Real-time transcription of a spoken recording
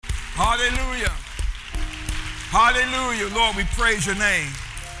Hallelujah. Hallelujah. Lord, we praise your name.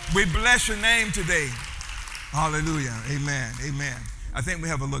 We bless your name today. Hallelujah. Amen. Amen. I think we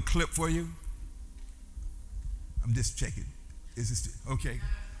have a little clip for you. I'm just checking. Is this okay?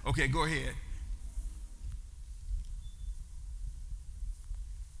 Okay, go ahead.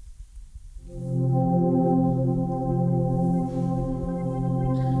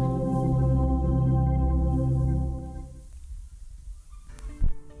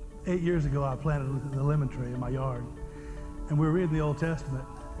 Eight years ago, I planted the lemon tree in my yard, and we were reading the Old Testament,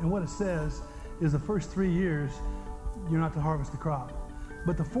 and what it says is the first 3 years, you're not to harvest the crop.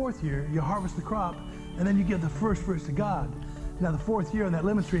 But the fourth year, you harvest the crop, and then you give the first fruits to God. Now, the fourth year, and that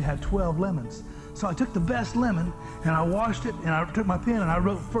lemon tree had 12 lemons. So I took the best lemon, and I washed it, and I took my pen, and I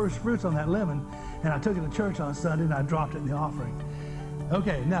wrote first fruits on that lemon, and I took it to church on Sunday, and I dropped it in the offering.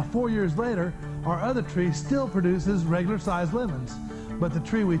 Okay, now 4 years later, our other tree still produces regular-sized lemons, but the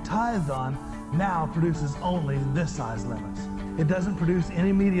tree we tithed on now produces only this size lemons. It doesn't produce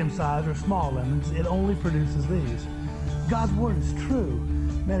any medium-sized or small lemons. It only produces these. God's word is true.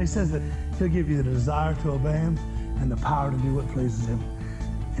 Man, he says that he'll give you the desire to obey him and the power to do what pleases him.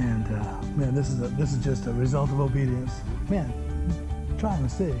 And man, this is just a result of obedience. Man, try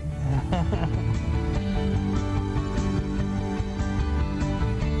and see.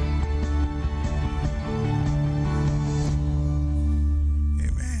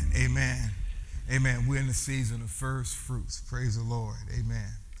 Amen. We're in the season of first fruits. Praise the Lord. Amen.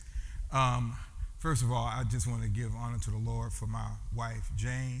 First of all, I just want to give honor to the Lord for my wife,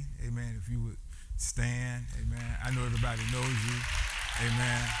 Jane. Amen. If you would stand. Amen. I know everybody knows you.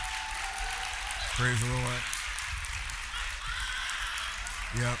 Amen. Praise the Lord.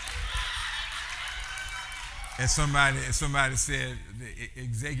 Yep. As somebody said, the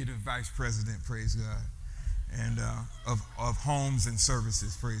executive vice president, praise God, and of homes and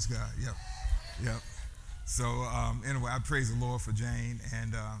services, praise God. Yep. So anyway, I praise the Lord for Jane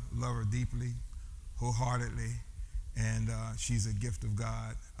and love her deeply, wholeheartedly, and she's a gift of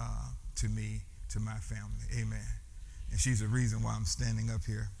God to me, to my family. Amen. And she's the reason why I'm standing up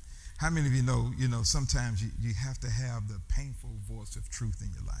here. How many of you know sometimes you have to have the painful voice of truth in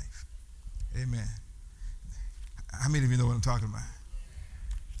your life? Amen. How many of you know what I'm talking about?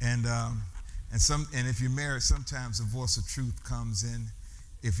 And if you're married, sometimes the voice of truth comes in.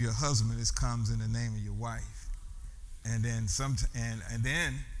 If your husband, it comes in the name of your wife, and then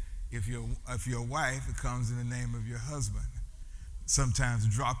if your wife, it comes in the name of your husband. Sometimes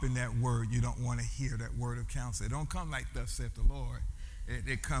dropping that word, you don't want to hear that word of counsel. It don't come like thus saith the Lord.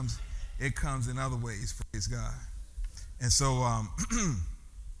 It comes in other ways. Praise God. And so,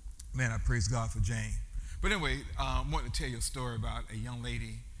 man, I praise God for Jane. But anyway, I want to tell you a story about a young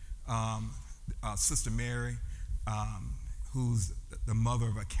lady, Sister Mary, who's the mother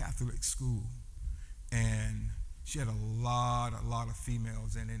of a Catholic school, and she had a lot of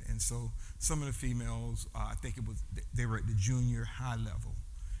females, and so some of the females, I think they were at the junior high level,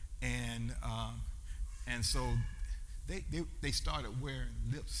 and so they started wearing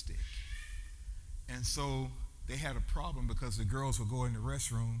lipstick, and so they had a problem because the girls would go in the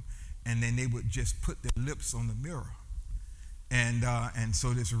restroom, and then they would just put their lips on the mirror, and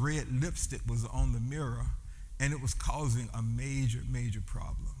so this red lipstick was on the mirror. And it was causing a major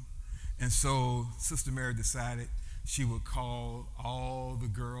problem. And so Sister Mary decided she would call all the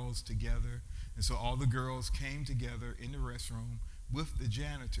girls together. And so all the girls came together in the restroom with the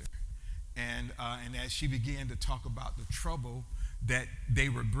janitor. And as she began to talk about the trouble that they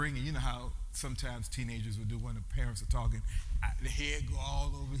were bringing, you know how sometimes teenagers would do when the parents are talking, the head go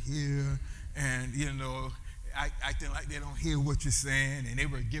all over here, and, acting like they don't hear what you're saying, and they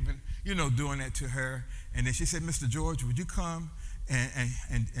were doing that to her. And then she said, Mr. George, would you come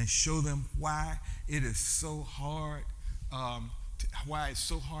and show them why it is so hard, why it's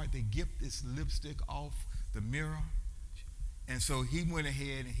so hard to get this lipstick off the mirror? And so he went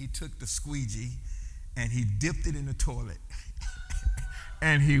ahead and he took the squeegee and he dipped it in the toilet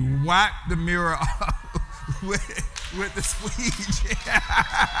and he wiped the mirror off with the squeegee.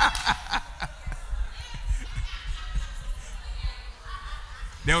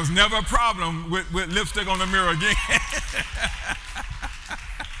 There was never a problem with lipstick on the mirror again.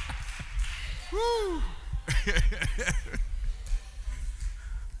 Woo.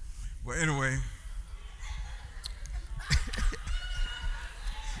 Well, anyway.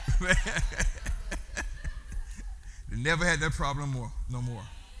 They never had that problem no more.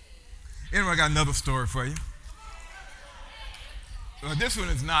 Anyway, I got another story for you. Well, this one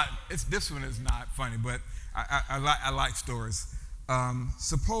is not funny, but I like stories.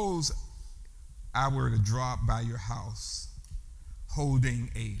 Suppose I were to drop by your house holding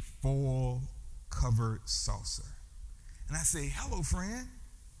a foil-covered saucer. And I say, hello, friend.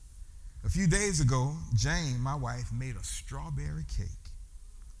 A few days ago, Jane, my wife, made a strawberry cake.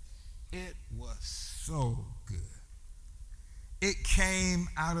 It was so good. It came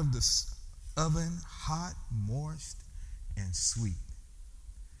out of the oven hot, moist, and sweet.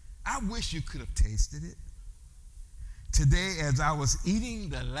 I wish you could have tasted it. Today, as I was eating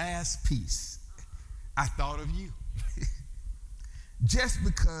the last piece, I thought of you. Just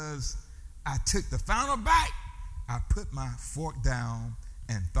because I took the final bite, I put my fork down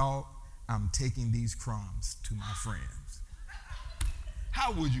and thought, I'm taking these crumbs to my friends.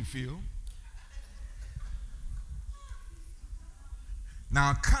 How would you feel?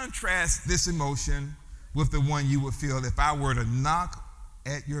 Now, contrast this emotion with the one you would feel if I were to knock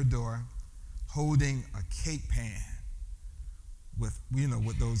at your door holding a cake pan with,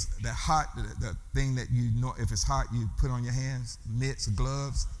 with those, that hot, the thing that if it's hot, you put on your hands, mitts,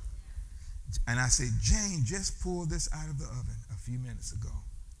 gloves. And I say, Jane, just pulled this out of the oven a few minutes ago.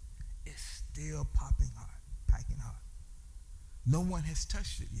 It's still popping hot, packing hot. No one has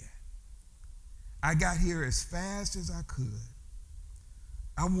touched it yet. I got here as fast as I could.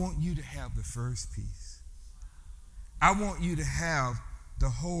 I want you to have the first piece. I want you to have the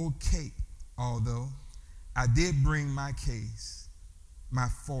whole cake, although I did bring my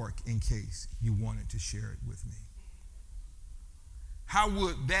fork in case you wanted to share it with me. How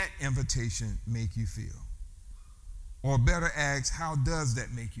would that invitation make you feel? Or better asked, how does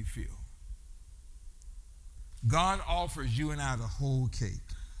that make you feel? God offers you and I the whole cake.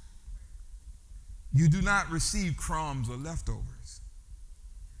 You do not receive crumbs or leftovers.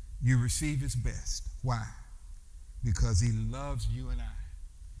 You receive his best. Why? Because he loves you and I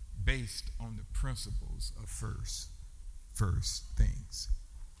based on the principles of first things.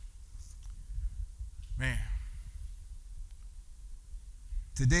 Man,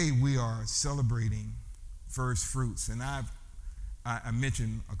 today we are celebrating first fruits, and I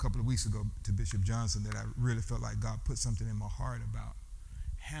mentioned a couple of weeks ago to Bishop Johnson that I really felt like God put something in my heart about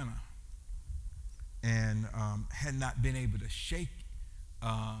Hannah, and had not been able to shake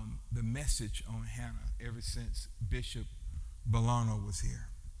the message on Hannah ever since Bishop Bolano was here.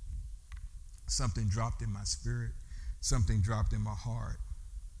 Something dropped in my spirit, something dropped in my heart.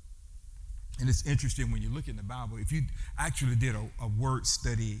 And it's interesting when you look in the Bible, if you actually did a word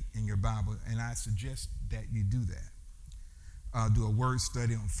study in your Bible, and I suggest that you do that. Do a word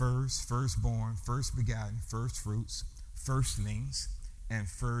study on firstborn, first begotten, first fruits, firstlings, and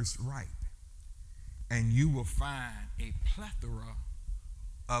first ripe. And you will find a plethora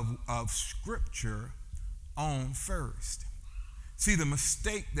of scripture on first. See, the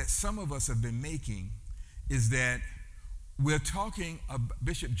mistake that some of us have been making is that we're talking,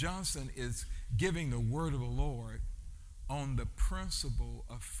 Bishop Johnson is giving the word of the Lord on the principle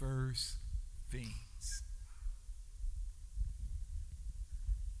of first things.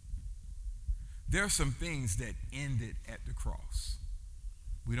 There are some things that ended at the cross.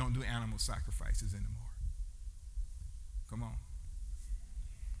 We don't do animal sacrifices anymore. Come on.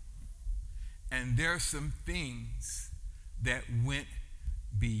 And there are some things that went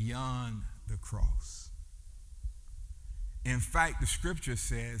beyond the cross. In fact, the scripture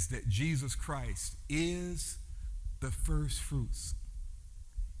says that Jesus Christ is the first fruits.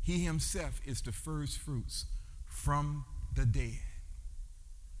 He himself is the first fruits from the dead.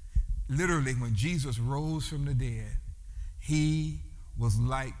 Literally, when Jesus rose from the dead, he was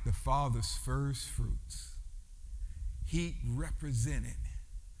like the Father's first fruits. He represented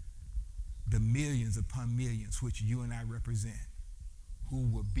the millions upon millions which you and I represent, who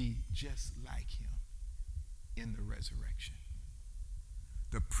will be just like him in the resurrection.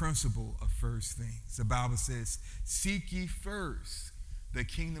 The principle of first things. The Bible says, seek ye first the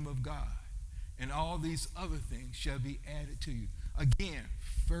kingdom of God, and all these other things shall be added to you. Again,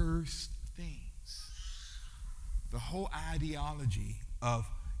 first things. The whole ideology of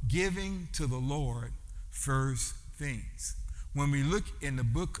giving to the Lord first things. When we look in the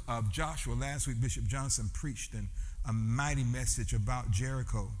book of Joshua, last week Bishop Johnson preached a mighty message about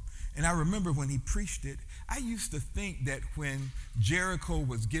Jericho. And I remember when he preached it, I used to think that when Jericho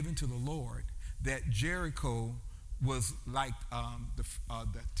was given to the Lord, that Jericho was like the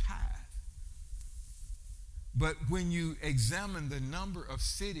tithe. But when you examine the number of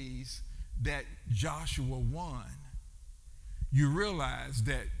cities that Joshua won, you realize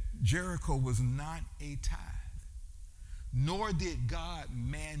that Jericho was not a tithe. Nor did God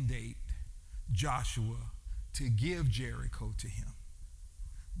mandate Joshua to give Jericho to him.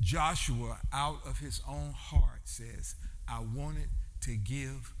 Joshua, out of his own heart, says, I wanted to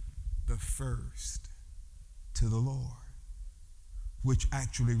give the first to the Lord. which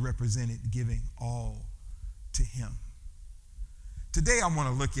actually represented giving all to him. Today I want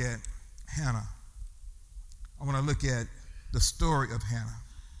to look at Hannah. I want to look at the story of Hannah.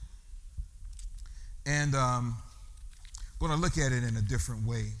 And I'm going to look at it in a different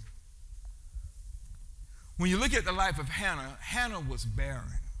way. When you look at the life of Hannah, Hannah was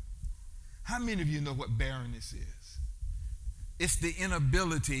barren. How many of you know what barrenness is? It's the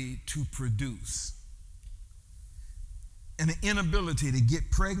inability to produce. And the inability to get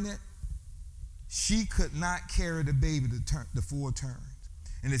pregnant. She could not carry the baby the full term.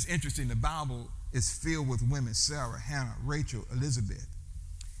 And it's interesting, the Bible is filled with women: Sarah, Hannah, Rachel, Elizabeth.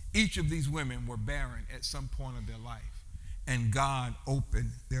 Each of these women were barren at some point of their life, and God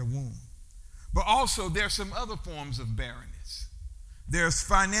opened their womb. But also there's some other forms of barrenness. There's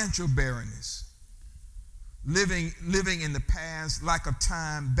financial barrenness, living in the past, lack of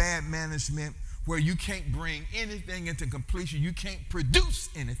time, bad management, where you can't bring anything into completion. You can't produce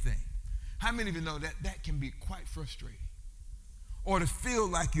anything. How many of you know that that can be quite frustrating? Or to feel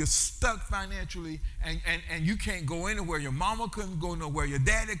like you're stuck financially and you can't go anywhere. Your mama couldn't go nowhere. Your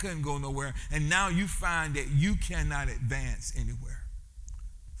daddy couldn't go nowhere. And now you find that you cannot advance anywhere.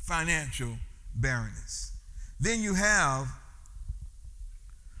 Financial barrenness. Then you have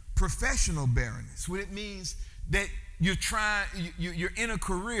professional barrenness, what it means that you're in a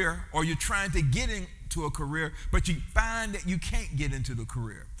career, or you're trying to get into a career, but you find that you can't get into the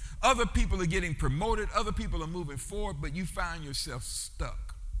career. Other people are getting promoted, other people are moving forward, but you find yourself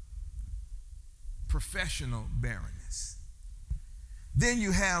stuck. Professional barrenness. Then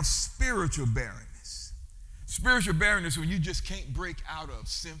you have spiritual barrenness. Spiritual barrenness, when you just can't break out of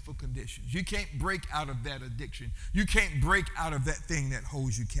sinful conditions. You can't break out of that addiction. You can't break out of that thing that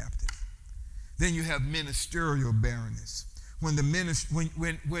holds you captive. Then you have ministerial barrenness.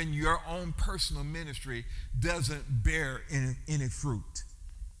 When your own personal ministry doesn't bear any fruit.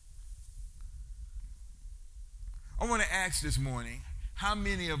 I want to ask this morning, how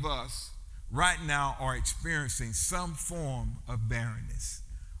many of us right now are experiencing some form of barrenness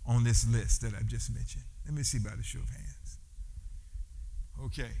on this list that I've just mentioned? Let me see by the show of hands.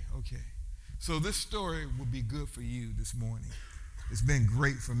 Okay. So this story will be good for you this morning. It's been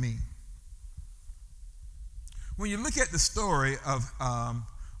great for me. When you look at the story of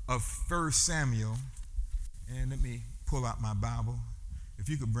 1 Samuel, and let me pull out my Bible. If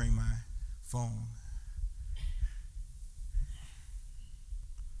you could bring my phone.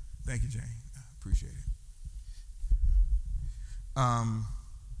 Thank you, Jane. I appreciate it.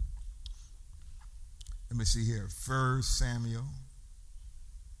 Let me see here. 1 Samuel.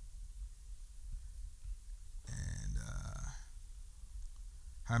 And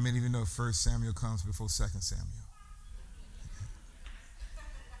how many of you know 1 Samuel comes before 2 Samuel?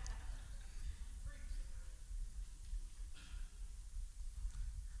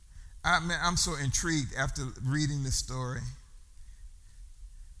 I'm so intrigued after reading this story.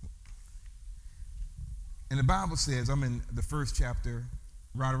 And the Bible says, I'm in the first chapter,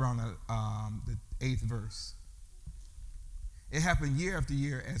 right around the 8th verse. It happened year after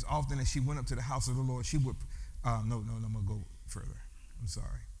year, as often as she went up to the house of the Lord, she would, I'm going to go further. I'm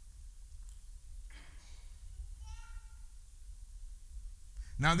sorry.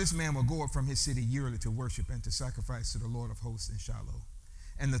 Now this man will go up from his city yearly to worship and to sacrifice to the Lord of hosts in Shiloh.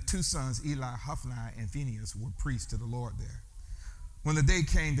 And the two sons, Eli, Hophni, and Phinehas, were priests to the Lord there. When the day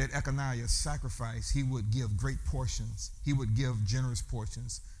came that Elkanah sacrificed, he would give great portions. He would give generous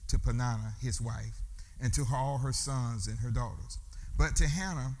portions to Peninnah, his wife, and to all her sons and her daughters. But to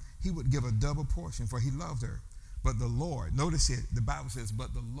Hannah, he would give a double portion, for he loved her. But the Lord, notice it, the Bible says,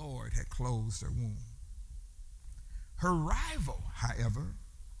 but the Lord had closed her womb. Her rival, however,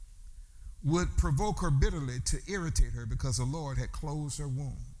 would provoke her bitterly to irritate her because the Lord had closed her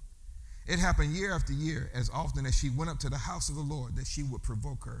womb. It happened year after year, as often as she went up to the house of the Lord, that she would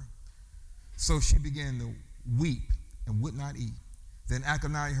provoke her. So she began to weep and would not eat. Then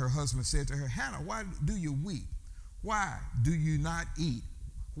Elkanah, her husband, said to her, Hannah, why do you weep? Why do you not eat?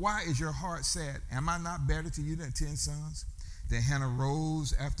 Why is your heart sad? Am I not better to you than 10 sons? Then Hannah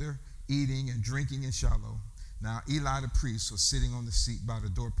rose after eating and drinking in Shiloh. Now Eli the priest was sitting on the seat by the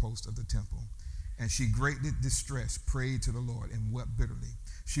doorpost of the temple. And she greatly distressed, prayed to the Lord, and wept bitterly.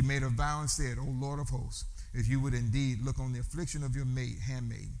 She made a vow and said, O Lord of hosts, if you would indeed look on the affliction of your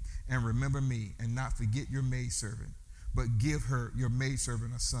handmaid, and remember me, and not forget your maidservant, but give her, your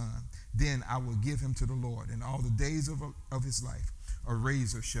maidservant, a son, then I will give him to the Lord, and all the days of his life a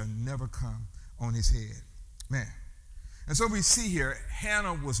razor shall never come on his head. Man. And so we see here,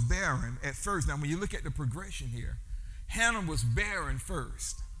 Hannah was barren at first. Now, when you look at the progression here, Hannah was barren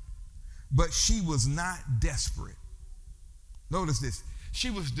first, but she was not desperate. Notice this. She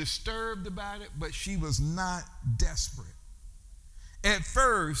was disturbed about it, but she was not desperate. At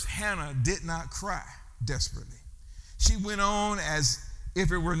first, Hannah did not cry desperately. She went on as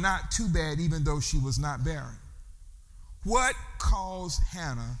if it were not too bad, even though she was not barren. What caused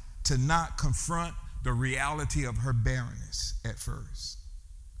Hannah to not confront the reality of her barrenness at first?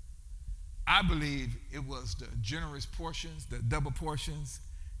 I believe it was the generous portions, the double portions,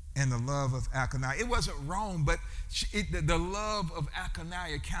 and the love of Elkanah. It wasn't wrong, but the love of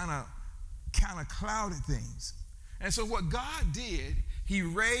Elkanah kind of clouded things. And so what God did, he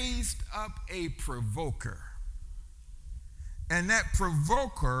raised up a provoker. And that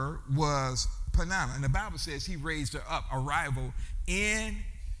provoker was Peninnah. And the Bible says he raised her up, a rival in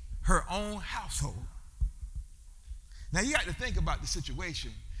her own household. Now you got to think about the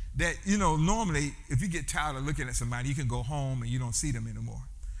situation that, normally if you get tired of looking at somebody, you can go home and you don't see them anymore.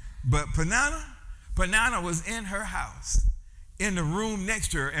 But Peninnah was in her house, in the room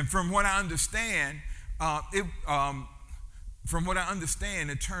next to her. And from what I understand,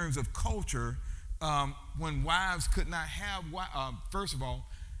 in terms of culture, when wives could not have, first of all,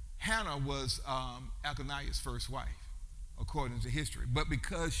 Hannah was Elkanah's first wife, according to history. But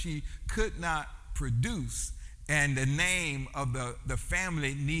because she could not produce, and the name of the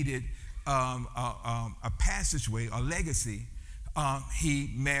family needed a passageway, a legacy, he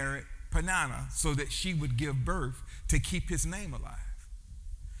married Peninnah so that she would give birth to keep his name alive.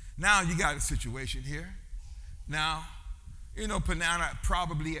 Now you got a situation here. Now, Peninnah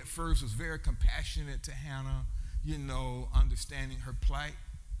probably at first was very compassionate to Hannah, understanding her plight.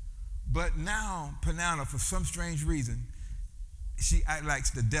 But now Peninnah, for some strange reason, she acts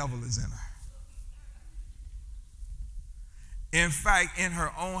like the devil is in her. In fact, in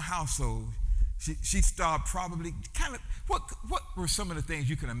her own household, she started probably kind of, what were some of the things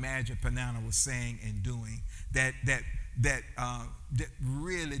you can imagine Peninnah was saying and doing that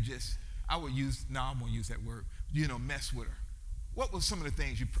really just, I won't use that word, mess with her. What were some of the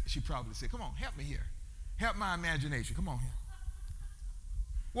things she probably said? Come on, help me here. Help my imagination. Come on here.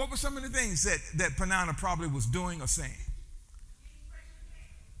 What were some of the things that Peninnah probably was doing or saying?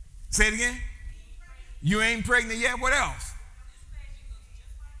 Say it again. You ain't pregnant yet? What else?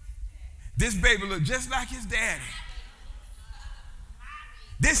 This baby look just like his daddy.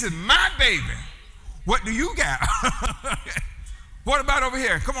 This is my baby. What do you got? What about over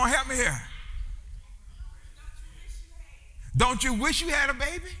here? Come on, help me here. Don't you wish you had a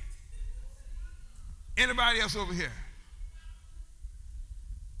baby? Anybody else over here?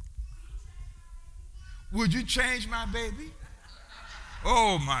 Would you change my baby?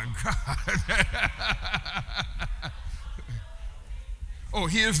 Oh my God. Oh,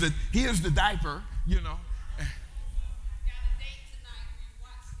 here's the diaper,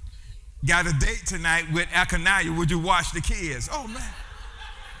 Got a date tonight with Elkanah. Would you wash the kids? Oh, man.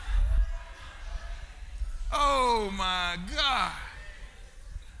 Oh, my God.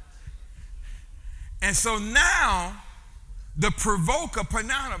 And so now, the provoker,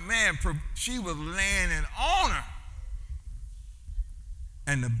 Peninnah, man, she was laying in honor.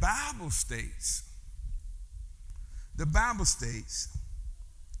 And the Bible states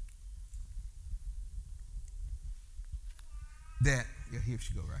that, here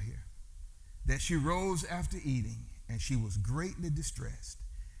she go right here, that she rose after eating, and she was greatly distressed,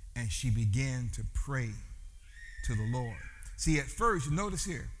 and she began to pray to the Lord. See, at first, notice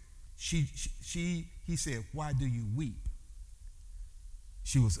here, he said, why do you weep?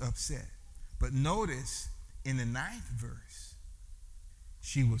 She was upset. But notice in the 9th verse,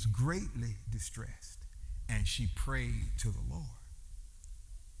 she was greatly distressed, and she prayed to the Lord.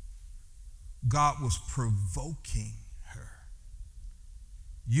 God was provoking her,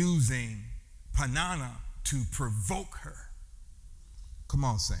 using Peninnah to provoke her. Come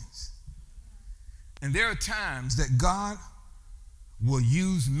on, saints. And there are times that God will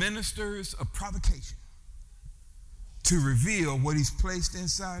use ministers of provocation to reveal what he's placed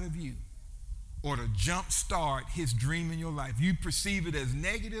inside of you, or to jumpstart his dream in your life. You perceive it as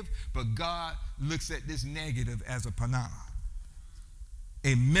negative, but God looks at this negative as a Peninnah,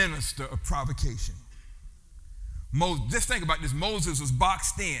 a minister of provocation. Just think about this. Moses was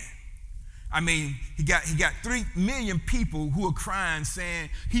boxed in. I mean, he got 3 million people who are crying, saying,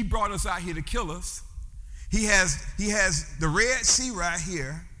 he brought us out here to kill us. He has the Red Sea right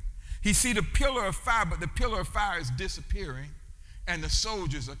here. He see the pillar of fire, but the pillar of fire is disappearing, and the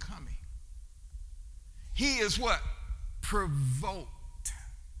soldiers are coming. He is what? Provoked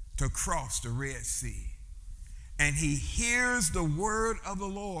to cross the Red Sea. And he hears the word of the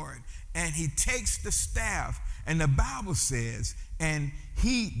Lord, and he takes the staff, and the Bible says, and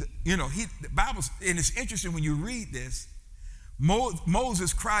the Bible, and it's interesting when you read this,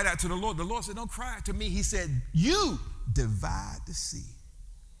 Moses cried out to the Lord. The Lord said, don't cry out to me. He said, you divide the sea.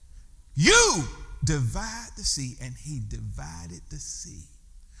 You divide the sea. And he divided the sea.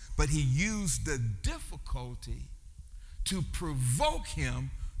 But he used the difficulty to provoke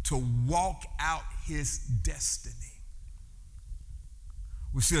him to walk out his destiny.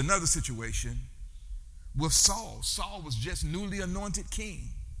 We see another situation with Saul. Saul was just newly anointed king.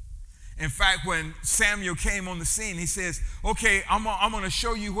 In fact, when Samuel came on the scene, he says, okay, I'm going to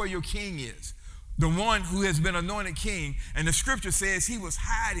show you where your king is, the one who has been anointed king. And the scripture says he was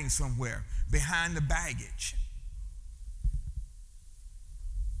hiding somewhere behind the baggage.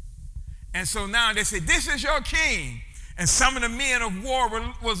 And so now they say, this is your king. And some of the men of war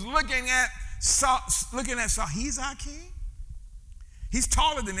was looking at Saul. He's our king? He's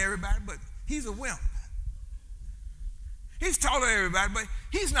taller than everybody, but he's a wimp. He's taller than everybody, but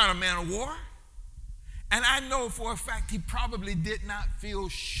he's not a man of war. And I know for a fact he probably did not feel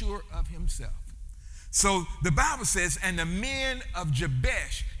sure of himself. So the Bible says, and the men of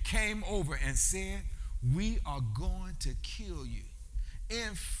Jabesh came over and said, we are going to kill you.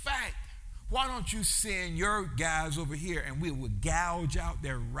 In fact, why don't you send your guys over here and we will gouge out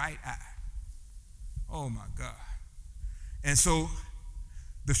their right eye? Oh my God. And so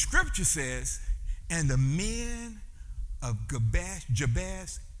the scripture says, and the men of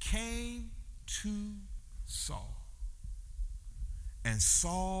Jabesh came to Saul. And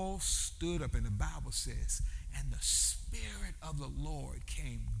Saul stood up, and the Bible says, and the Spirit of the Lord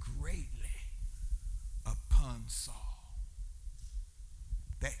came greatly upon Saul.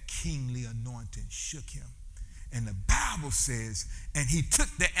 That kingly anointing shook him. And the Bible says, and he took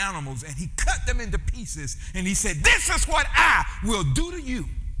the animals and he cut them into pieces. And he said, this is what I will do to you.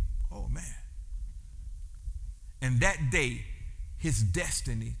 Oh, man. And that day, his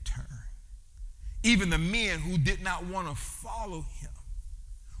destiny turned. Even the men who did not want to follow him,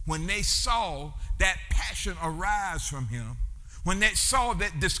 when they saw that passion arise from him, when they saw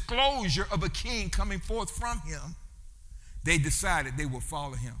that disclosure of a king coming forth from him, they decided they would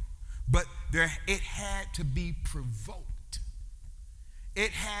follow him. But it had to be provoked.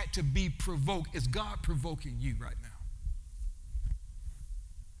 It had to be provoked. Is God provoking you right now?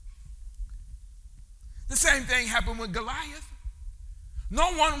 The same thing happened with Goliath.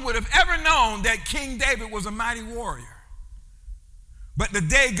 No one would have ever known that King David was a mighty warrior. But the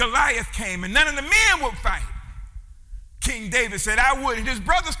day Goliath came and none of the men would fight, King David said, I would. And his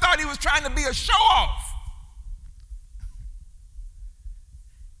brothers thought he was trying to be a show-off.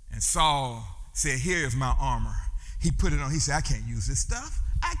 And Saul said, here's my armor. He put it on. He said, I can't use this stuff.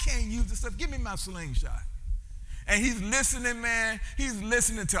 I can't use this stuff. Give me my slingshot. And he's listening, man. He's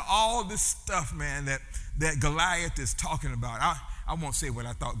listening to all this stuff, man, that Goliath is talking about. I won't say what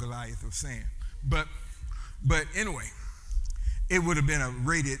I thought Goliath was saying. But anyway, it would have been a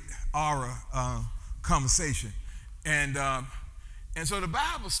rated R conversation. And so the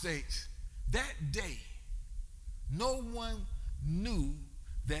Bible states that day, no one knew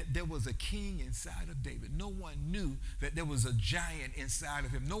that there was a king inside of David. No one knew that there was a giant inside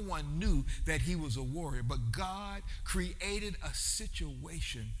of him. No one knew that he was a warrior. But God created a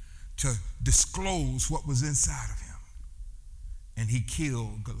situation to disclose what was inside of him. And he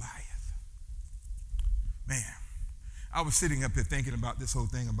killed Goliath. Man, I was sitting up here thinking about this whole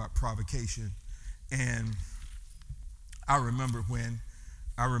thing about provocation. And I remember when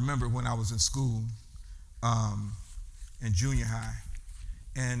I was in school, in junior high.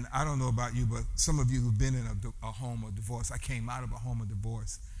 And I don't know about you, but some of you who've been in a home of divorce, I came out of a home of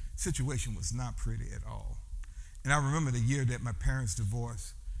divorce. Situation was not pretty at all. And I remember the year that my parents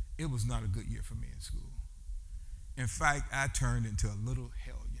divorced, it was not a good year for me in school. In fact, I turned into a little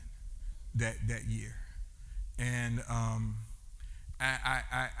hellion that year. And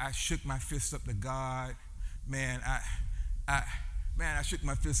I shook my fist up to God. Man, I shook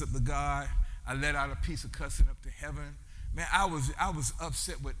my fist up to God. I let out a piece of cussing up to heaven. Man, I was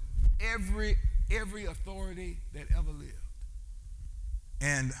upset with every authority that ever lived.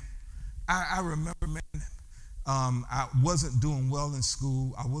 And I remember, man, I wasn't doing well in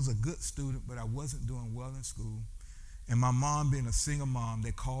school. I was a good student, but I wasn't doing well in school. And my mom, being a single mom,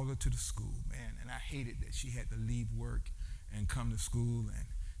 they called her to the school, man. And I hated that she had to leave work and come to school. And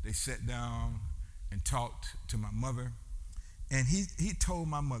they sat down and talked to my mother. And he told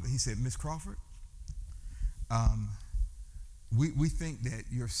my mother, he said, Miss Crawford, we think that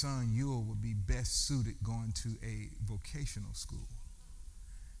your son Yul would be best suited going to a vocational school.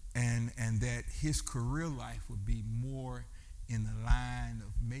 And that his career life would be more in the line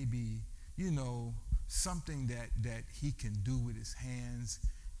of maybe, something that he can do with his hands.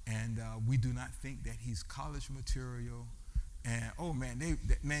 And we do not think that he's college material. And oh man, they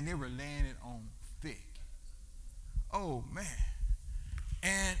were laying it on thick. Oh man.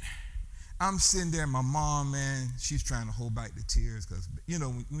 And I'm sitting there, my mom, man, she's trying to hold back the tears because, you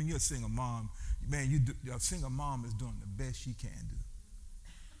know, when you're a single mom, man, a single mom is doing the best she can do.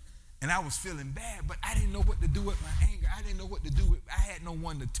 And I was feeling bad, but I didn't know what to do with my anger. I didn't know what to do with, I had no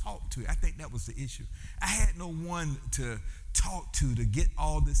one to talk to. I think that was the issue. I had no one to talk to get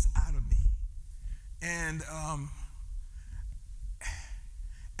all this out of me.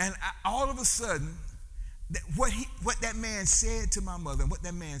 And all of a sudden, what that man said to my mother and what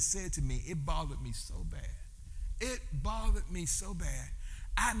that man said to me, it bothered me so bad. It bothered me so bad.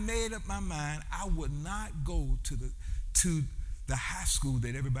 I made up my mind I would not go to the high school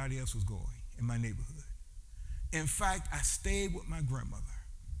that everybody else was going in my neighborhood. In fact, I stayed with my grandmother.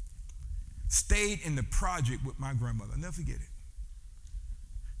 Stayed in the project with my grandmother. I'll never forget it.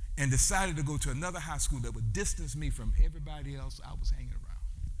 And decided to go to another high school that would distance me from everybody else I was hanging around.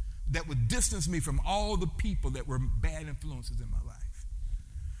 That would distance me from all the people that were bad influences in my life.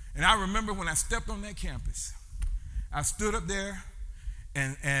 And I remember when I stepped on that campus, I stood up there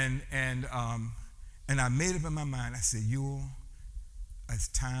and I made up in my mind. I said, Yul, it's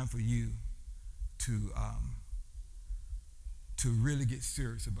time for you to really get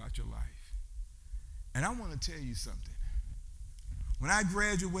serious about your life. And I want to tell you something. When I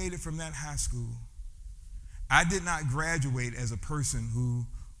graduated from that high school, I did not graduate as a person who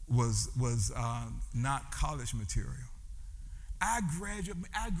was not college material. I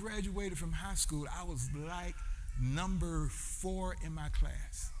graduated from high school. I was like number 4 in my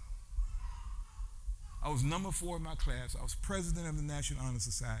class. I was number 4 in my class. I was president of the National Honor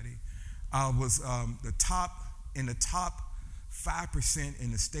Society. I was the top 5%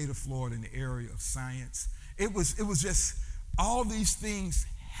 in the state of Florida in the area of science. It was just all these things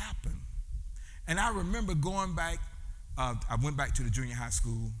happened. And I remember going back. I went back to the junior high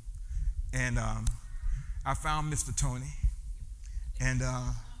school, and I found Mr. Tony, and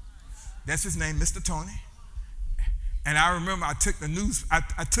that's his name, Mr. Tony. And I remember I took the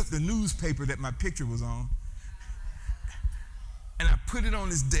newspaper that my picture was on, and I put it on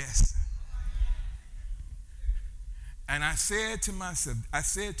his desk. And I said to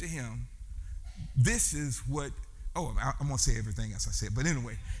him, this is what, I won't say everything else I said, but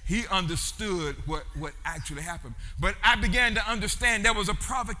anyway, he understood what actually happened. But I began to understand there was a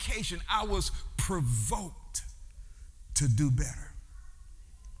provocation. I was provoked to do better.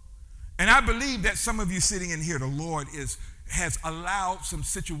 And I believe that some of you sitting in here, the Lord has allowed some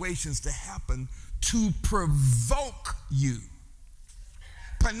situations to happen to provoke you.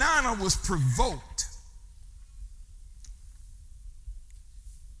 Peninnah was provoked.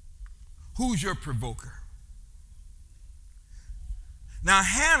 Who's your provoker? Now,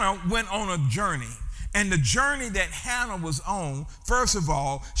 Hannah went on a journey. And the journey that Hannah was on, first of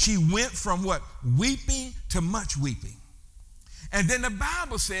all, she went from what? Weeping to much weeping. And then the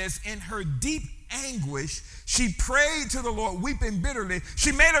Bible says in her deep anguish, she prayed to the Lord, weeping bitterly.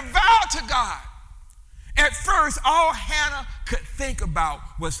 She made a vow to God. At first, all Hannah could think about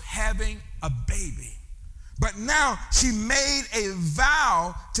was having a baby. But now she made a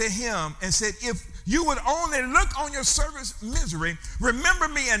vow to him and said, if you would only look on your servant's misery, remember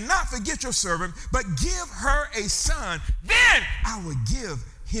me and not forget your servant, but give her a son, then I will give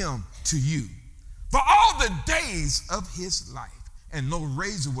him to you for all the days of his life, and no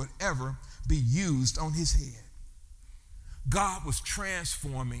razor would ever be used on his head. God was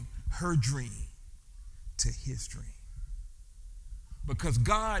transforming her dream to his dream. Because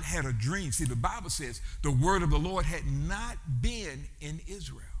God had a dream. See, the Bible says the word of the Lord had not been in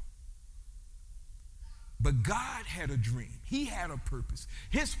Israel. But God had a dream. He had a purpose.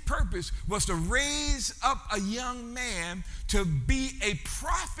 His purpose was to raise up a young man to be a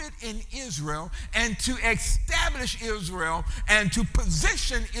prophet in Israel and to establish Israel and to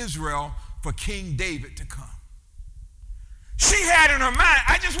position Israel for King David to come. She had in her mind,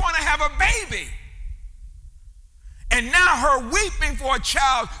 I just want to have a baby. And now her weeping for a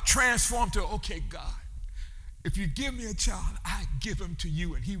child transformed to, okay, God, if you give me a child, I give him to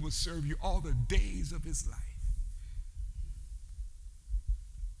you and he will serve you all the days of his life.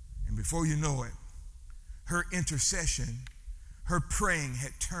 And before you know it, her intercession, her praying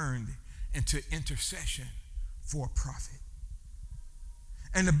had turned into intercession for a prophet.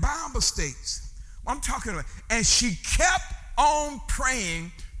 And the Bible states, I'm talking about, and she kept on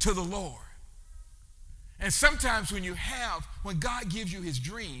praying to the Lord. And sometimes when God gives you his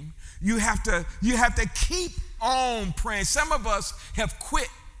dream, you have to keep on praying. Some of us have quit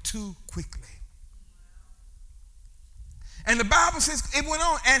too quickly. And the Bible says it went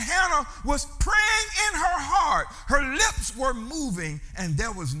on, and Hannah was praying in her heart. Her lips were moving, and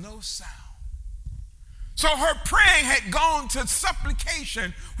there was no sound. So her praying had gone to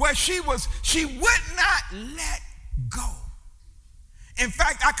supplication where she would not let go. In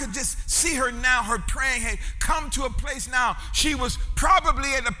fact, I could just see her now. Her praying had come to a place now. She was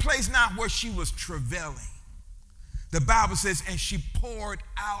probably at a place now where she was travailing. The Bible says, and she poured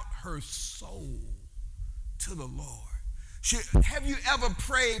out her soul to the Lord. Have you ever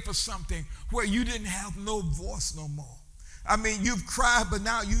prayed for something where you didn't have no voice no more? I mean, you've cried, but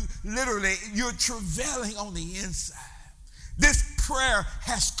now you're travailing on the inside. This prayer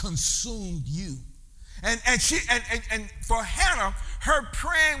has consumed you. And for Hannah, her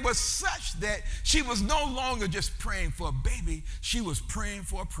praying was such that she was no longer just praying for a baby. She was praying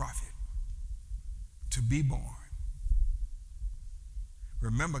for a prophet to be born.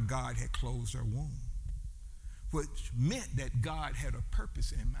 Remember, God had closed her womb, which meant that God had a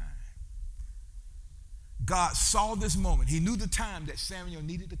purpose in mind. God saw this moment. He knew the time that Samuel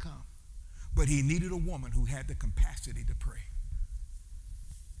needed to come, but he needed a woman who had the capacity to pray.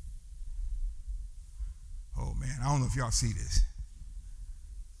 Oh, man, I don't know if y'all see this.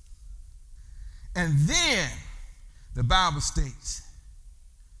 And then the Bible states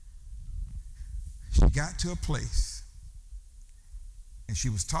she got to a place and she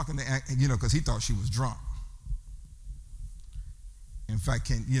was talking to, because he thought she was drunk. In fact,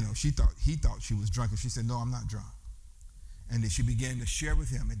 he thought she was drunk, and she said, "No, I'm not drunk." And then she began to share with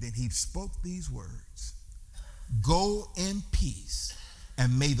him, and then he spoke these words: "Go in peace,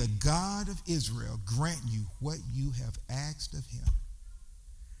 and may the God of Israel grant you what you have asked of him."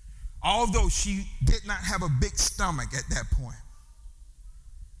 Although she did not have a big stomach at that point,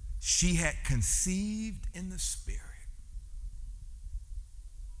 she had conceived in the Spirit.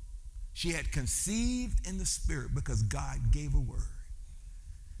 She had conceived in the Spirit because God gave a word.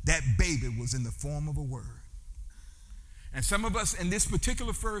 That baby was in the form of a word. And some of us in this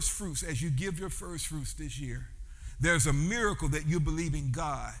particular first fruits, as you give your first fruits this year, there's a miracle that you're believing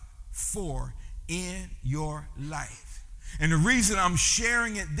God for in your life. And the reason I'm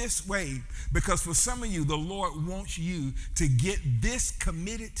sharing it this way, because for some of you, the Lord wants you to get this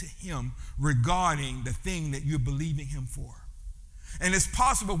committed to him regarding the thing that you're believing him for. And it's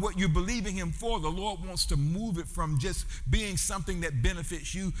possible what you're believing him for, the Lord wants to move it from just being something that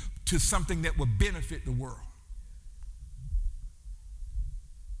benefits you to something that will benefit the world.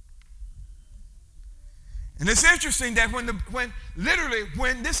 And it's interesting that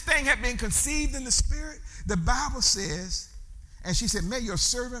when this thing had been conceived in the Spirit, the Bible says, and she said, "May your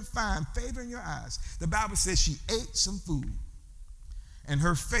servant find favor in your eyes." The Bible says she ate some food, and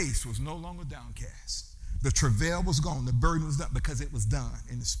her face was no longer downcast. The travail was gone. The burden was done because it was done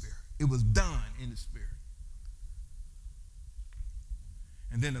in the Spirit. It was done in the Spirit.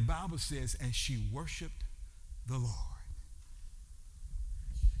 And then the Bible says, and she worshiped the Lord.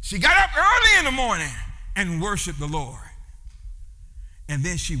 She got up early in the morning and worshiped the Lord. And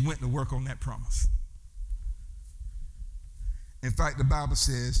then she went to work on that promise. In fact, the Bible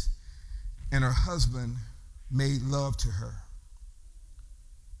says, and her husband made love to her.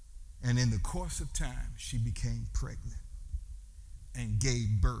 And in the course of time, she became pregnant and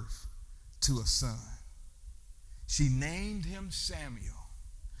gave birth to a son. She named him Samuel.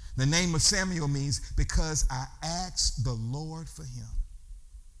 The name of Samuel means because I asked the Lord for him.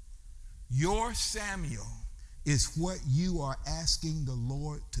 Your Samuel is what you are asking the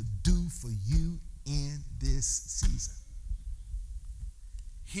Lord to do for you in this season.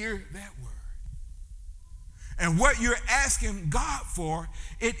 Hear that word. And what you're asking God for,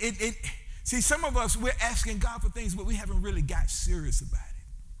 see, some of us, we're asking God for things, but we haven't really got serious about it.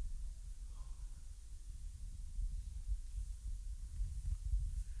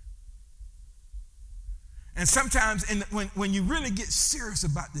 And sometimes when you really get serious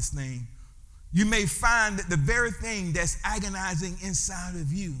about this thing, you may find that the very thing that's agonizing inside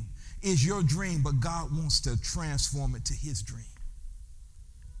of you is your dream, but God wants to transform it to his dream,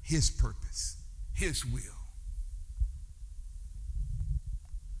 his purpose, his will.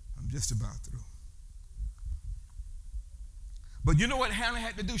 Just about through. But you know what Hannah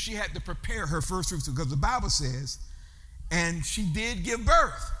had to do? She had to prepare her first fruits, because the Bible says, and she did give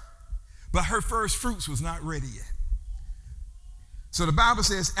birth, but her first fruits was not ready yet. So the Bible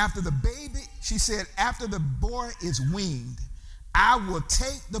says, after the baby, she said, after the boy is weaned, I will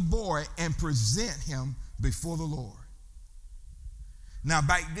take the boy and present him before the Lord. Now,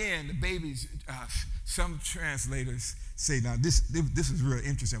 back then, the babies, some translators say, now this is real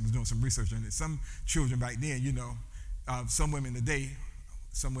interesting. I was doing some research on it. Some children back then, some women today,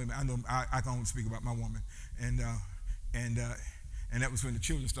 some women, I know I can only speak about my woman, and And that was when the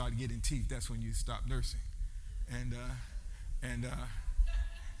children started getting teeth. That's when you stop nursing. And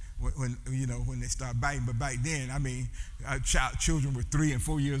when they start biting. But back then, I mean, children were 3 and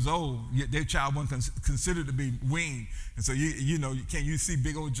 4 years old. Their child wasn't considered to be weaned. And so, you see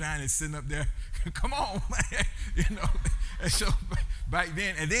big old giants sitting up there. Come on, man. And so back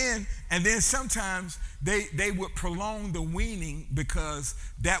then, and then sometimes they would prolong the weaning because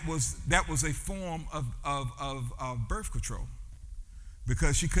that was a form of birth control,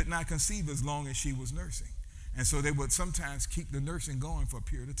 because she could not conceive as long as she was nursing. And so they would sometimes keep the nursing going for a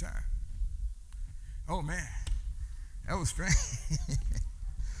period of time. Oh, man, that was strange.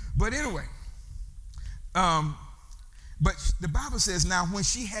 But anyway, but the Bible says, now when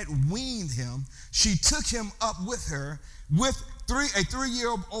she had weaned him, she took him up with her with a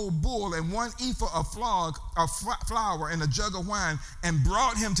 3-year-old bull and 1 ephah of flour and a jug of wine, and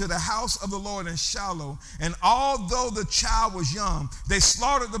brought him to the house of the Lord in Shiloh. And although the child was young, they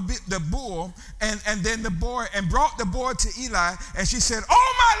slaughtered the bull and then the boy, and brought the boy to Eli. And she said,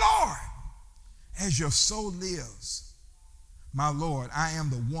 "Oh, my Lord, as your soul lives, my Lord, I am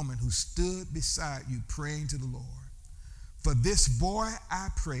the woman who stood beside you praying to the Lord. For this boy I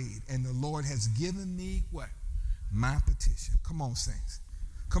prayed, and the Lord has given me" what? "My petition." Come on, saints.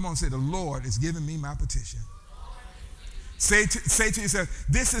 Come on, say, the Lord is giving me my petition. Say to yourself,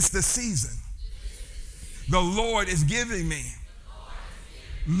 this is the season. The Lord is giving me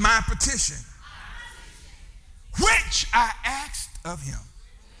my petition, which I asked of him.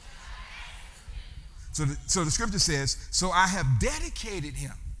 So the scripture says, so I have dedicated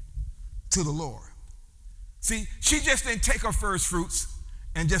him to the Lord. See, she just didn't take her first fruits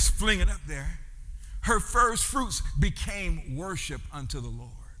and just fling it up there. Her first fruits became worship unto the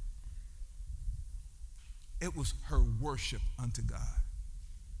Lord. It was her worship unto God.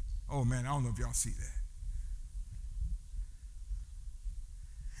 Oh, man, I don't know if y'all see that.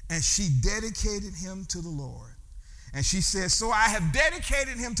 And she dedicated him to the Lord. And she says, so I have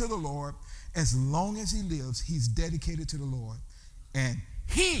dedicated him to the Lord. As long as he lives, he's dedicated to the Lord. And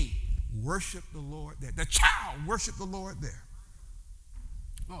he worshiped the Lord there. The child worshiped the Lord there.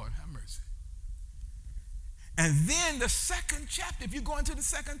 Lord, have mercy. And then the second chapter, if you go into the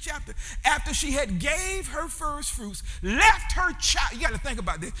second chapter, after she had gave her first fruits, left her child, you got to think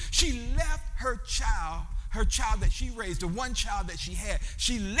about this. She left her child that she raised, the one child that she had.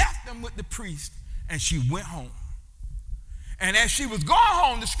 She left them with the priest and she went home. And as she was going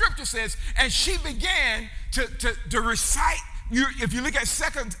home, the scripture says, and she began to recite. If you look at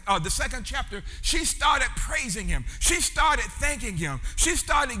the second chapter, she started praising him. She started thanking him. She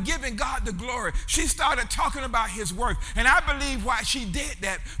started giving God the glory. She started talking about his work. And I believe why she did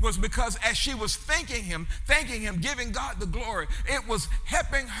that was because as she was thanking him, giving God the glory, it was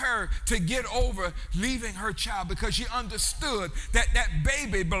helping her to get over leaving her child, because she understood that that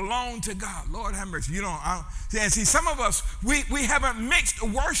baby belonged to God. Lord have mercy. See, some of us, we haven't mixed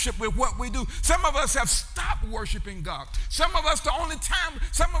worship with what we do. Some of us have stopped worshiping God. Some of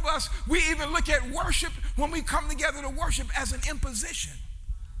us, we even look at worship when we come together to worship as an imposition.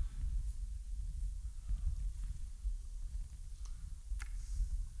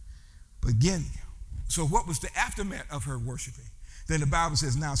 But again, so what was the aftermath of her worshiping? Then the Bible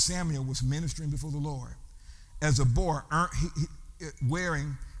says, now Samuel was ministering before the Lord as a boy,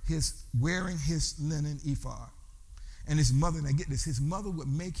 wearing his linen ephod. And his mother, now get this, his mother would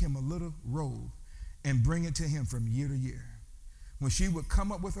make him a little robe and bring it to him from year to year. When she would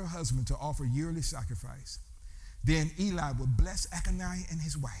come up with her husband to offer yearly sacrifice, then Eli would bless Achoniah and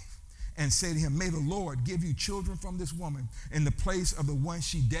his wife and say to him, may the Lord give you children from this woman in the place of the one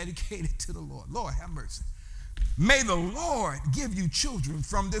she dedicated to the Lord. Lord, have mercy. May the Lord give you children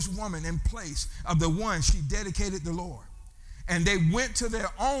from this woman in place of the one she dedicated to the Lord. And they went to their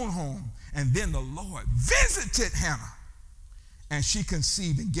own home, and then the Lord visited Hannah, and she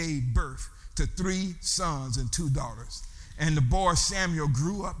conceived and gave birth to 3 sons and 2 daughters. And the boy Samuel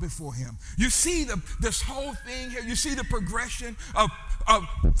grew up before him. You see this whole thing here. You see the progression of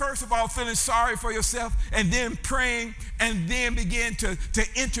first of all feeling sorry for yourself, and then praying, and then begin to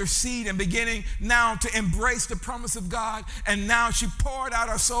intercede, and beginning now to embrace the promise of God. And now she poured out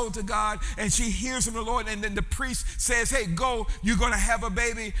her soul to God, and she hears from the Lord. And then the priest says, hey, go, you're going to have a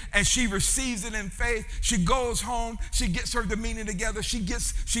baby. And she receives it in faith. She goes home. She gets her demeanor together. She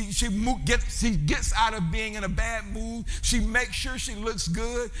gets out of being in a bad mood. She makes sure she looks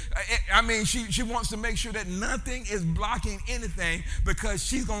good. She wants to make sure that nothing is blocking anything, because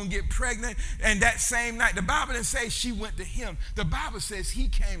she's going to get pregnant. And that same night, the Bible didn't say she went to him. The Bible says he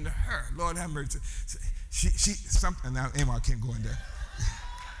came to her. Lord have mercy. Now, anyway, I can't go in there.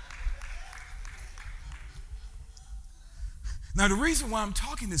 Now, the reason why I'm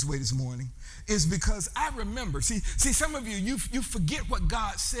talking this way this morning is because I remember. See, some of you forget what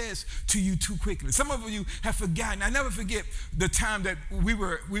God says to you too quickly. Some of you have forgotten. I never forget the time that we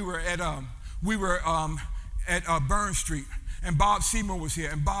were at Burn Street, and Bob Seymour was here,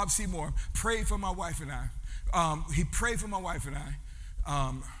 and Bob Seymour prayed for my wife and I. He prayed for my wife and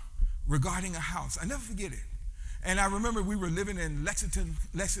I regarding a house. I never forget it. And I remember we were living in Lexington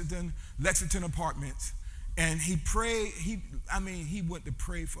apartments. And he prayed, he went to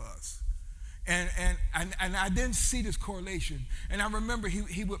pray for us. And I didn't see this correlation. And I remember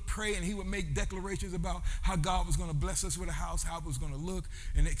he would pray and he would make declarations about how God was going to bless us with a house, how it was going to look,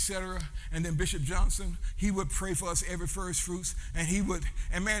 and et cetera. And then Bishop Johnson, he would pray for us every first fruits.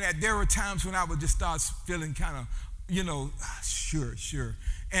 And man, there were times when I would just start feeling kind of, sure.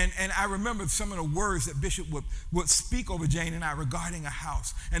 And I remember some of the words that Bishop would speak over Jane and I regarding a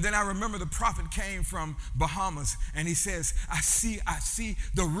house. And then I remember the prophet came from Bahamas and he says, I see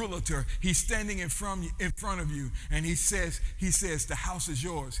the realtor. He's standing in front of you. And he says, the house is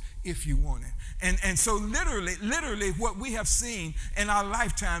yours if you want it. And so literally what we have seen in our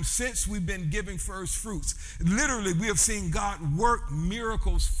lifetime since we've been giving first fruits, literally we have seen God work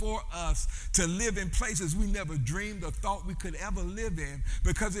miracles for us to live in places we never dreamed or thought we could ever live in,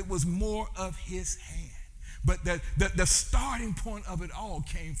 because it was more of his hand. But the starting point of it all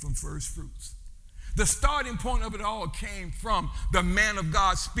came from first fruits. The starting point of it all came from the man of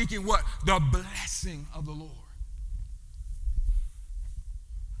God speaking what? The blessing of the Lord.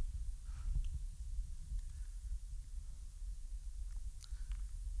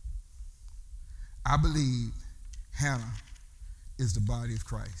 I believe Hannah is the body of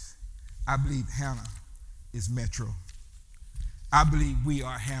Christ. I believe Hannah is Metro. I believe we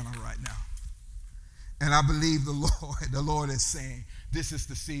are Hannah right now. And I believe the Lord is saying, this is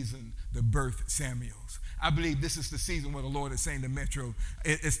the season to birth Samuels. I believe this is the season where the Lord is saying to Metro,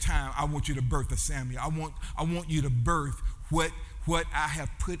 it's time. I want you to birth a Samuel. I want you to birth what I have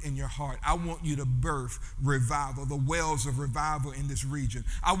put in your heart. I want you to birth revival, the wells of revival in this region.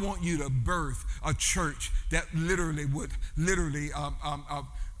 I want you to birth a church that literally would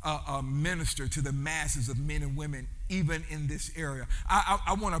minister to the masses of men and women, even in this area.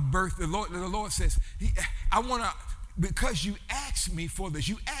 I want to birth, the Lord says, I want to, because you asked me for this,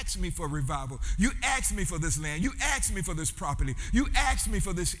 you asked me for revival, you asked me for this land, you asked me for this property, you asked me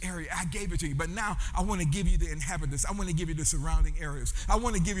for this area, I gave it to you. But now I want to give you the inhabitants, I want to give you the surrounding areas, I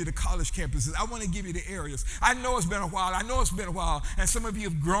want to give you the college campuses, I want to give you the areas. I know it's been a while, and some of you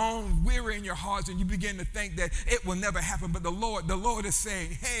have grown weary in your hearts, and you begin to think that it will never happen. But the Lord is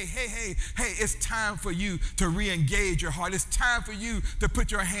saying, hey, it's time for you to re-engage your heart. It's time for you to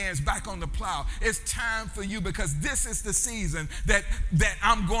put your hands back on the plow. It's time for you, because this is the season that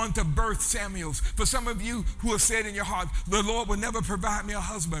I'm going to birth Samuels. For some of you who have said in your heart, the Lord will never provide me a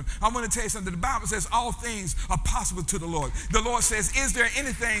husband, I want to tell you something. The Bible says all things are possible to the Lord. The Lord says, is there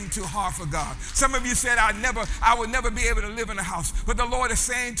anything too hard for God? Some of you said, I would never be able to live in a house. But the Lord is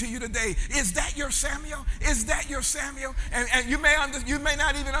saying to you today, is that your Samuel? Is that your Samuel? And you may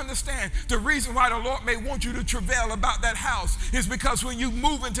not even understand the reason why the Lord may want you to travail about that house is because when you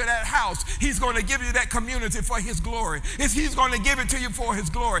move into that house, he's going to give you that community for his glory. He's going to give it to you for his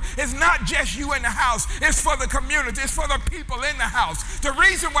glory. It's not just you in the house. It's for the community. It's for the people in the house. The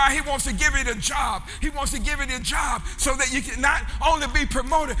reason why he wants to give you the job, he wants to give you the job so that you can not only be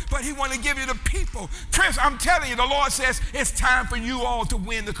promoted, but he wants to give you the people. Chris, I'm telling you, the Lord says it's time for you all to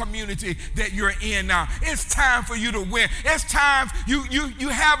win the community that you're in now. It's time for you to win. It's time, you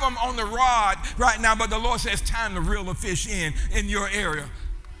have them on the rod right now, but the Lord says it's time to reel the fish in your area.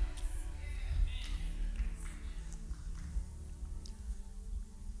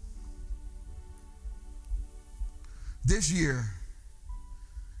 This year,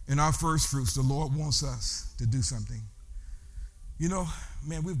 in our first fruits, the Lord wants us to do something. You know,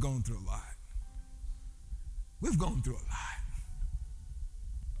 man, we've gone through a lot. We've gone through a lot.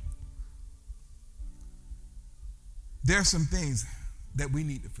 There are some things that we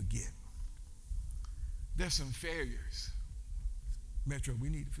need to forget. There's some failures, Metro, we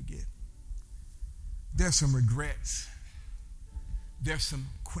need to forget. There's some regrets. There's some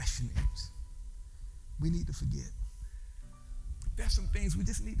questionings we need to forget. There's some things we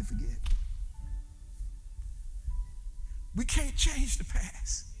just need to forget. We can't change the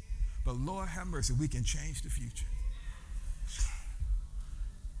past, but Lord have mercy, we can change the future.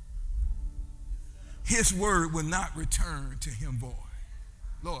 His word will not return to him void.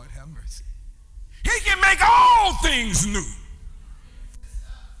 Lord have mercy. He can make all things new.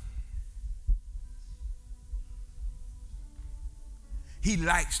 He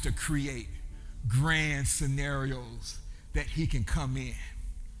likes to create grand scenarios that he can come in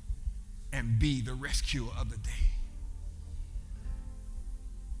and be the rescuer of the day.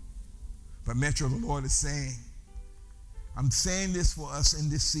 But Metro, the Lord is saying, I'm saying this for us in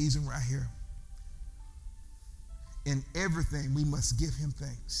this season right here. In everything, we must give him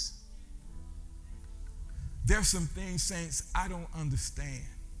thanks. There's some things, saints, I don't understand.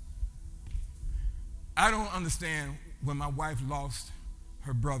 I don't understand when my wife lost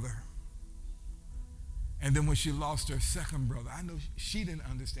her brother. And then when she lost her second brother, I know she didn't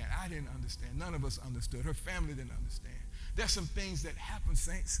understand. I didn't understand. None of us understood. Her family didn't understand. There's some things that happen,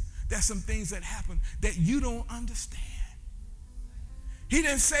 saints. There's some things that happen that you don't understand. He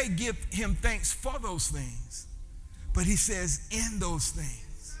didn't say give him thanks for those things, but he says in those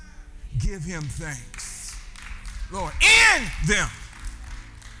things, give him thanks. Lord, in them.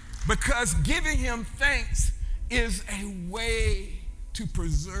 Because giving him thanks is a way to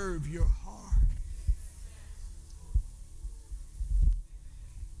preserve your heart.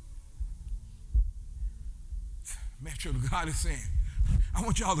 Metro, God is saying, I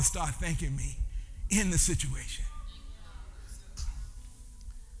want y'all to start thanking me in the situation.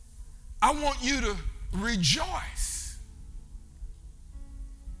 I want you to rejoice.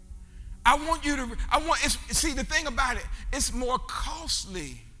 See, the thing about it, it's more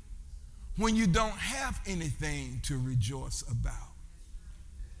costly when you don't have anything to rejoice about.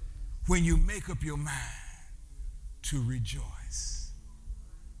 When you make up your mind to rejoice.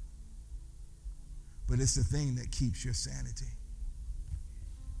 But it's the thing that keeps your sanity.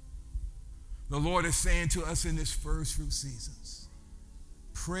 The Lord is saying to us in this first fruit seasons,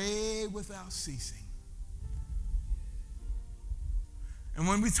 pray without ceasing. And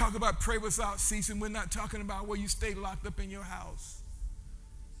when we talk about pray without ceasing, we're not talking about where you stay locked up in your house.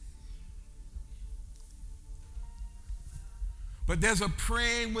 But there's a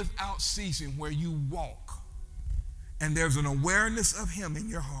praying without ceasing where you walk and there's an awareness of him in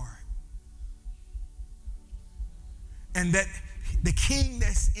your heart. And that the king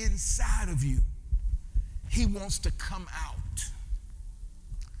that's inside of you, he wants to come out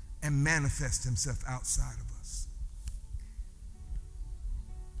and manifest himself outside of us.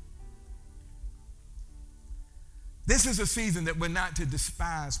 This is a season that we're not to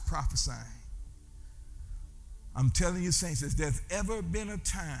despise prophesying. I'm telling you, saints, if there's ever been a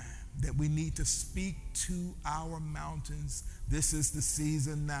time that we need to speak to our mountains, this is the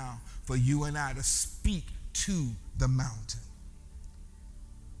season now for you and I to speak to the mountain.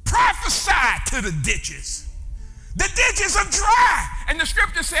 Prophesy to the ditches. The ditches are dry. And the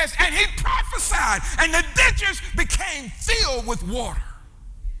scripture says, and he prophesied, and the ditches became filled with water.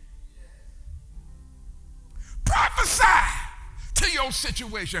 Prophesy to your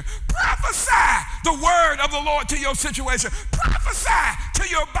situation. Prophesy the word of the Lord to your situation. Prophesy to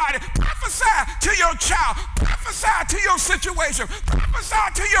your body. Prophesy to your child. Prophesy to your situation. Prophesy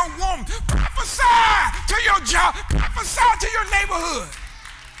to your womb. Prophesy to your job. Prophesy to your neighborhood.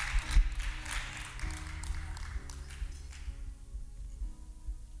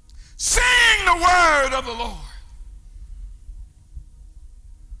 Sing the word of the Lord.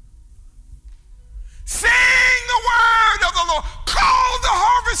 Sing the word of the Lord. Call the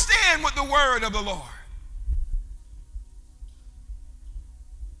harvest in with the word of the Lord.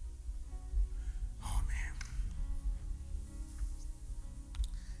 Oh, man.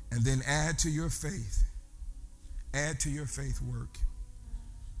 And then add to your faith. Add to your faith work.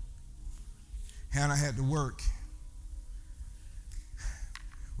 Hannah had to work.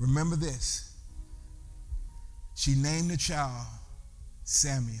 Remember this. She named the child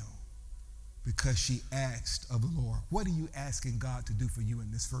Samuel because she asked of the Lord. What are you asking God to do for you in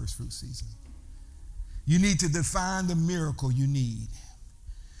this first fruit season? You need to define the miracle you need.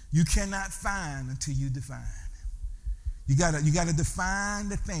 You cannot find until you define. You gotta define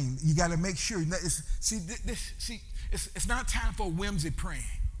the thing. You gotta make sure. It's not time for whimsy praying.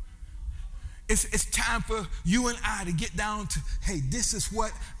 It's time for you and I to get down to, hey, this is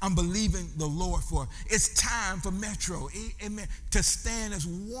what I'm believing the Lord for. It's time for Metro, amen, to stand as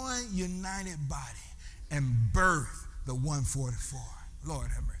one united body and birth the 144.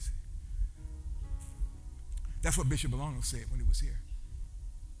 Lord have mercy. That's what Bishop Belano said when he was here.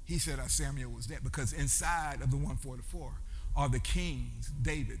 He said Samuel was dead because inside of the 144 are the kings,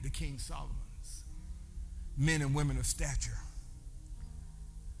 David, the King Solomon's, men and women of stature.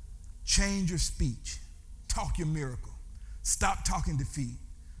 Change your speech. Talk your miracle. Stop talking defeat.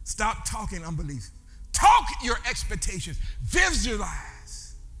 Stop talking unbelief. Talk your expectations.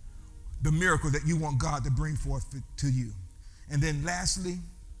 Visualize the miracle that you want God to bring forth to you. And then lastly,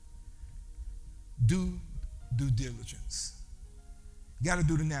 do due diligence. You got to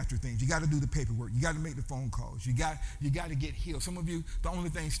do the natural things. You got to do the paperwork. You got to make the phone calls. You got to get healed. Some of you, the only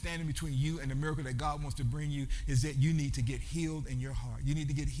thing standing between you and the miracle that God wants to bring you is that you need to get healed in your heart. You need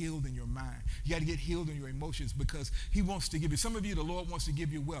to get healed in your mind. You got to get healed in your emotions because he wants to give you. Some of you, the Lord wants to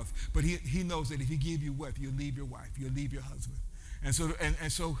give you wealth, but he knows that if he give you wealth, you'll leave your wife. You'll leave your husband.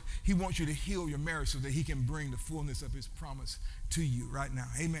 And so he wants you to heal your marriage so that he can bring the fullness of his promise to you right now.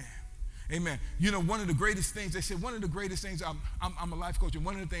 Amen. Amen. You know, one of the greatest things, they said, one of the greatest things, I'm a life coach, and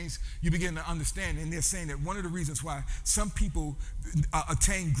one of the things you begin to understand, and they're saying that one of the reasons why some people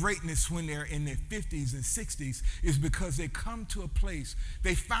attain greatness when they're in their 50s and 60s is because they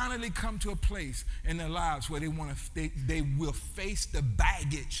finally come to a place in their lives where they will face the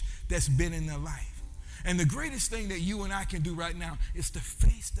baggage that's been in their life. And the greatest thing that you and I can do right now is to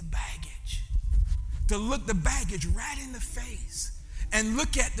face the baggage, to look the baggage right in the face. And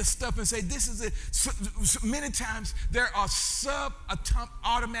look at the stuff and say, this is it. So many times there are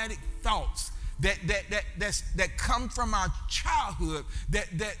automatic thoughts that come from our childhood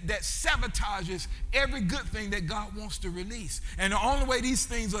that sabotages every good thing that God wants to release. And the only way these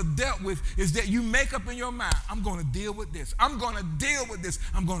things are dealt with is that you make up in your mind, I'm going to deal with this. I'm going to deal with this.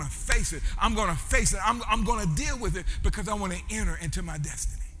 I'm going to face it. I'm going to face it. I'm going to deal with it because I want to enter into my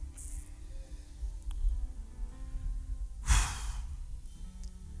destiny.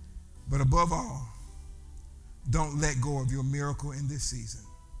 But above all, don't let go of your miracle in this season.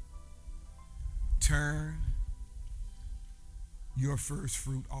 Turn your first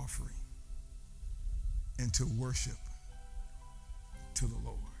fruit offering into worship to the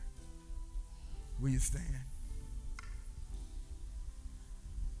Lord. Will you stand?